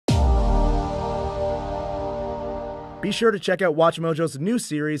Be sure to check out WatchMojo's new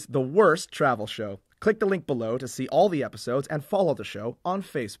series, The Worst Travel Show. Click the link below to see all the episodes and follow the show on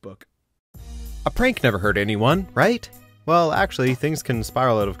Facebook. A prank never hurt anyone, right? Well, actually, things can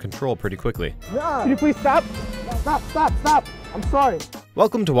spiral out of control pretty quickly. Can you please stop? Stop. I'm sorry.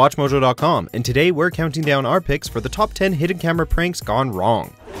 Welcome to WatchMojo.com, and today we're counting down our picks for the top 10 hidden camera pranks gone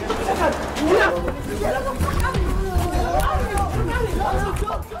wrong.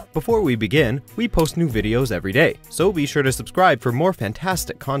 Before we begin, we post new videos every day, so be sure to subscribe for more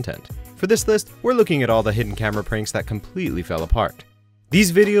fantastic content. For this list, we're looking at all the hidden camera pranks that completely fell apart.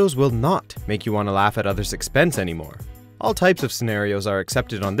 These videos will not make you want to laugh at others' expense anymore. All types of scenarios are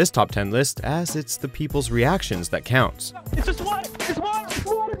accepted on this top 10 list, as it's the people's reactions that counts. It's just water. It's water.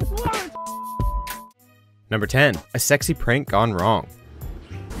 Number 10. A sexy prank gone wrong.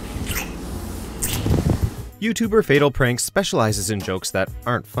 YouTuber FatalPranks specializes in jokes that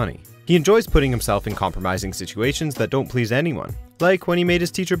aren't funny. He enjoys putting himself in compromising situations that don't please anyone, like when he made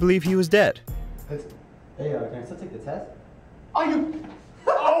his teacher believe he was dead. Hey, can I still take the test?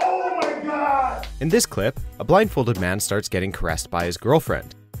 Oh my God! In this clip, a blindfolded man starts getting caressed by his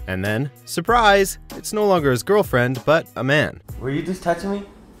girlfriend. And then, surprise, it's no longer his girlfriend, but a man. Were you just touching me?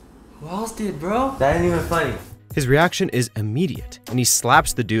 Who else did, bro? That ain't even funny. His reaction is immediate, and he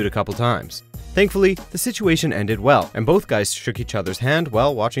slaps the dude a couple times. Thankfully, the situation ended well, and both guys shook each other's hand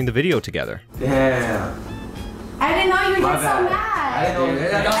while watching the video together. Damn. I didn't know you were getting so mad. I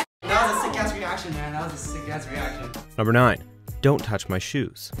didn't know. That was a sick-ass reaction, man. That was a sick-ass reaction. Number 9. Don't touch my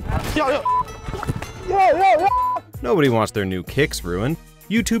shoes. Yo. Nobody wants their new kicks ruined.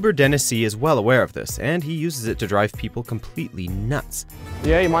 YouTuber Dennis Cee is well aware of this, and he uses it to drive people completely nuts.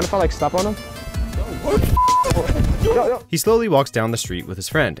 Yeah, you mind if I step on him? He slowly walks down the street with his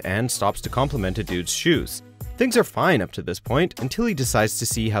friend and stops to compliment a dude's shoes. Things are fine up to this point until he decides to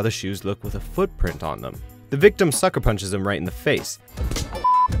see how the shoes look with a footprint on them. The victim sucker punches him right in the face.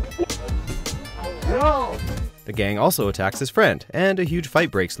 No. The gang also attacks his friend, and a huge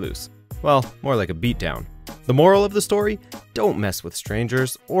fight breaks loose. Well, more like a beatdown. The moral of the story? Don't mess with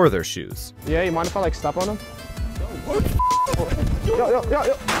strangers or their shoes. Yeah, you mind if I step on him? Yo.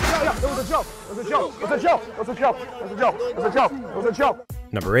 It was a joke.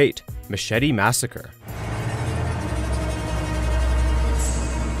 Number 8. Machete Massacre.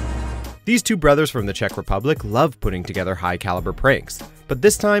 These two brothers from the Czech Republic love putting together high-caliber pranks, but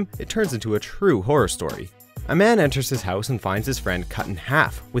this time it turns into a true horror story. A man enters his house and finds his friend cut in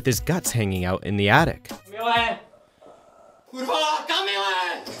half, with his guts hanging out in the attic.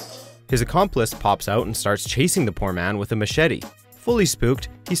 His accomplice pops out and starts chasing the poor man with a machete. Fully spooked,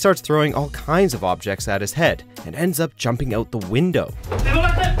 he starts throwing all kinds of objects at his head and ends up jumping out the window.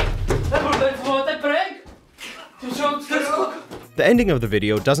 The ending of the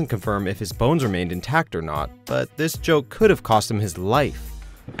video doesn't confirm if his bones remained intact or not, but this joke could have cost him his life.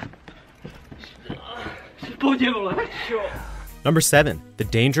 Number 7. The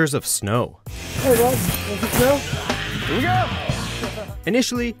dangers of snow. Hey, bud. Want some snow? Here we go.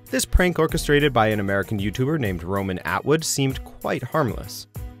 Initially, this prank orchestrated by an American YouTuber named Roman Atwood seemed quite harmless.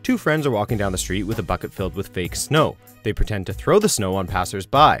 Two friends are walking down the street with a bucket filled with fake snow. They pretend to throw the snow on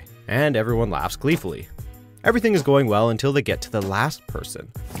passers-by, and everyone laughs gleefully. Everything is going well until they get to the last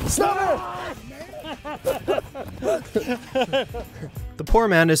person. Stop The poor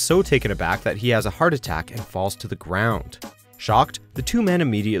man is so taken aback that he has a heart attack and falls to the ground. Shocked, the two men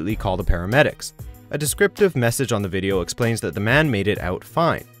immediately call the paramedics. A descriptive message on the video explains that the man made it out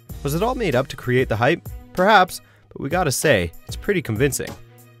fine. Was it all made up to create the hype? Perhaps, but we gotta say, it's pretty convincing.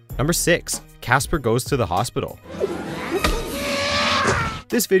 Number 6. Casper goes to the hospital.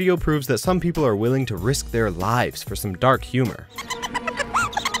 This video proves that some people are willing to risk their lives for some dark humor.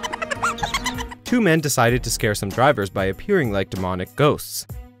 Two men decided to scare some drivers by appearing like demonic ghosts.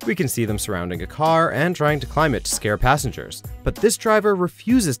 We can see them surrounding a car and trying to climb it to scare passengers, but this driver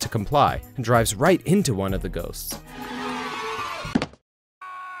refuses to comply and drives right into one of the ghosts.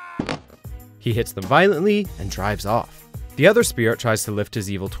 He hits them violently and drives off. The other spirit tries to lift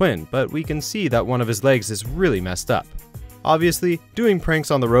his evil twin, but we can see that one of his legs is really messed up. Obviously, doing pranks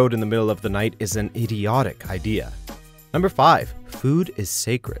on the road in the middle of the night is an idiotic idea. Number 5. Food is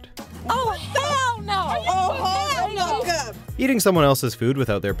sacred. Oh, hell no! Eating someone else's food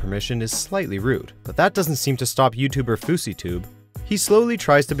without their permission is slightly rude, but that doesn't seem to stop YouTuber FouseyTube. He slowly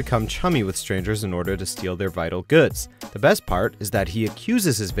tries to become chummy with strangers in order to steal their vital goods. The best part is that he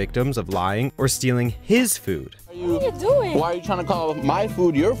accuses his victims of lying or stealing his food. What are you doing? saying? Why are you trying to call my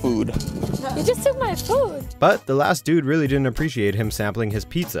food your food? You just took my food. But the last dude really didn't appreciate him sampling his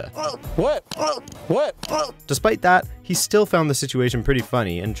pizza. What? Despite that, he still found the situation pretty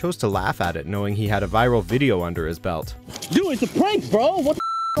funny and chose to laugh at it, knowing he had a viral video under his belt. Dude, it's a prank, bro. What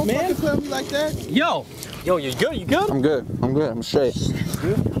the man? Don't play me like that. Yo, you good? You good? I'm good. I'm straight.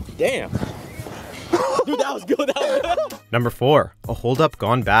 Damn. Dude, that was good. Number 4, a holdup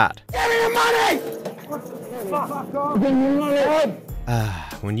gone bad. Give me your money!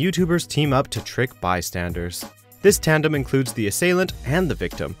 When YouTubers team up to trick bystanders. This tandem includes the assailant and the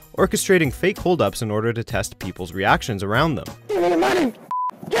victim, orchestrating fake holdups in order to test people's reactions around them. Give me the money!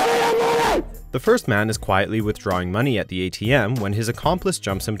 Give me your money! The first man is quietly withdrawing money at the ATM when his accomplice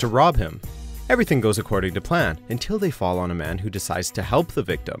jumps him to rob him. Everything goes according to plan, until they fall on a man who decides to help the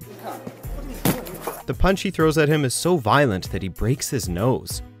victim. The punch he throws at him is so violent that he breaks his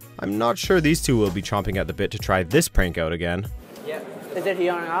nose. I'm not sure these two will be chomping at the bit to try this prank out again. Yeah. Is it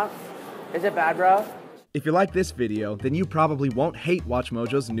healing up? Is it bad, bro? If you like this video, then you probably won't hate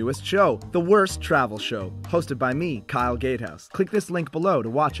WatchMojo's newest show, The Worst Travel Show, hosted by me, Kyle Gatehouse. Click this link below to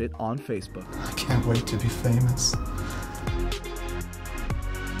watch it on Facebook. I can't wait to be famous.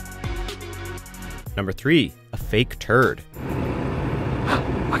 Number 3, a fake turd.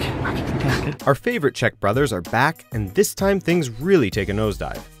 Our favorite Czech brothers are back, and this time things really take a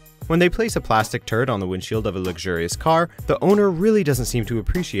nosedive. When they place a plastic turd on the windshield of a luxurious car, the owner really doesn't seem to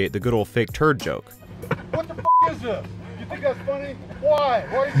appreciate the good old fake turd joke. What the is this? You think that's funny? Why?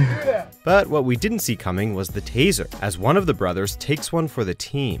 Why did you do that? But what we didn't see coming was the taser, as one of the brothers takes one for the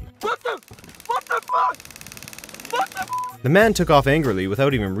team. What the fuck? What the The man took off angrily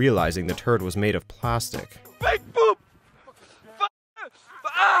without even realizing the turd was made of plastic. fake poop?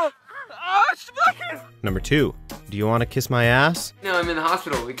 Number 2, do you want to kiss my ass? No, I'm in the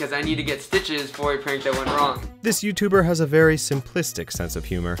hospital because I need to get stitches for a prank that went wrong. This YouTuber has a very simplistic sense of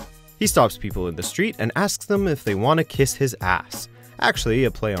humor. He stops people in the street and asks them if they want to kiss his ass. Actually,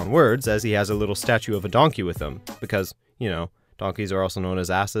 a play on words, as he has a little statue of a donkey with him, because, you know, donkeys are also known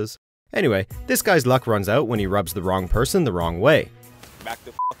as asses. Anyway, this guy's luck runs out when he rubs the wrong person the wrong way. Back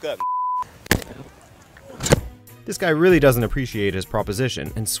the fuck up. This guy really doesn't appreciate his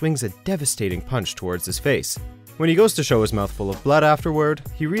proposition and swings a devastating punch towards his face. When he goes to show his mouth full of blood afterward,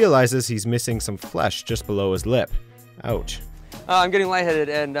 he realizes he's missing some flesh just below his lip. Ouch. I'm getting lightheaded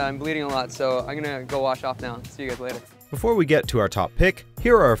and I'm bleeding a lot, so I'm gonna go wash off now. See you guys later. Before we get to our top pick,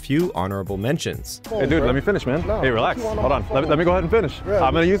 here are a few honorable mentions. Hey dude, let me finish, man. Hey, relax. Hold on. Let me go ahead and finish.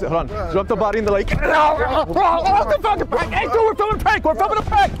 I'm gonna use it. Hold on. Drop the body in the lake. What the fucking prank? Hey, dude, we're filming a prank. We're filming a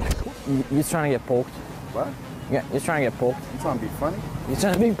prank. You're trying to get poked. What? Yeah, you're trying to get poked. You trying to be funny? You're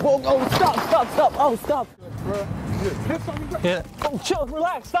trying to be poked. Oh, stop. Oh, stop. Bro, you just piss on me? Yeah. Oh, chill,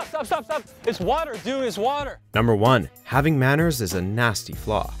 relax. Stop. It's water, dude. It's water. Number 1, having manners is a nasty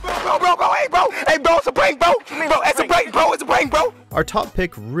flaw. Hey, bro, it's a prank, bro. It's a prank, bro. Our top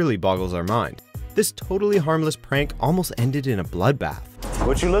pick really boggles our mind. This totally harmless prank almost ended in a bloodbath.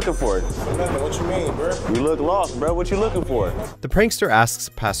 What you looking for? What you mean, bro? You look lost, bro. What you looking for? The prankster asks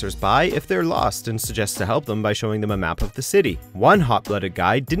passersby if they're lost and suggests to help them by showing them a map of the city. One hot-blooded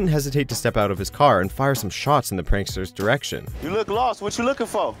guy didn't hesitate to step out of his car and fire some shots in the prankster's direction. You look lost. What you looking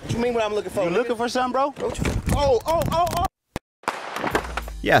for? What you mean what I'm looking for? You looking for something, bro? Oh.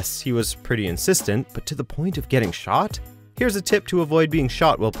 Yes, he was pretty insistent, but to the point of getting shot? Here's a tip to avoid being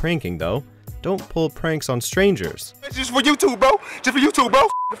shot while pranking, though. Don't pull pranks on strangers. It's just for YouTube, bro. Just for YouTube, bro.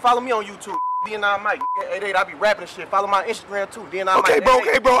 Follow me on YouTube. D9 Mike. 88, I be rapping and shit. Follow my Instagram too. D9 Mike.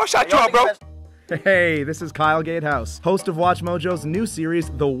 Okay, bro. I'll shot you out, bro. Hey, this is Kyle Gatehouse, host of WatchMojo's new series,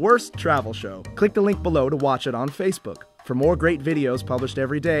 The Worst Travel Show. Click the link below to watch it on Facebook. For more great videos published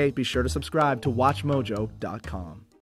every day, be sure to subscribe to WatchMojo.com.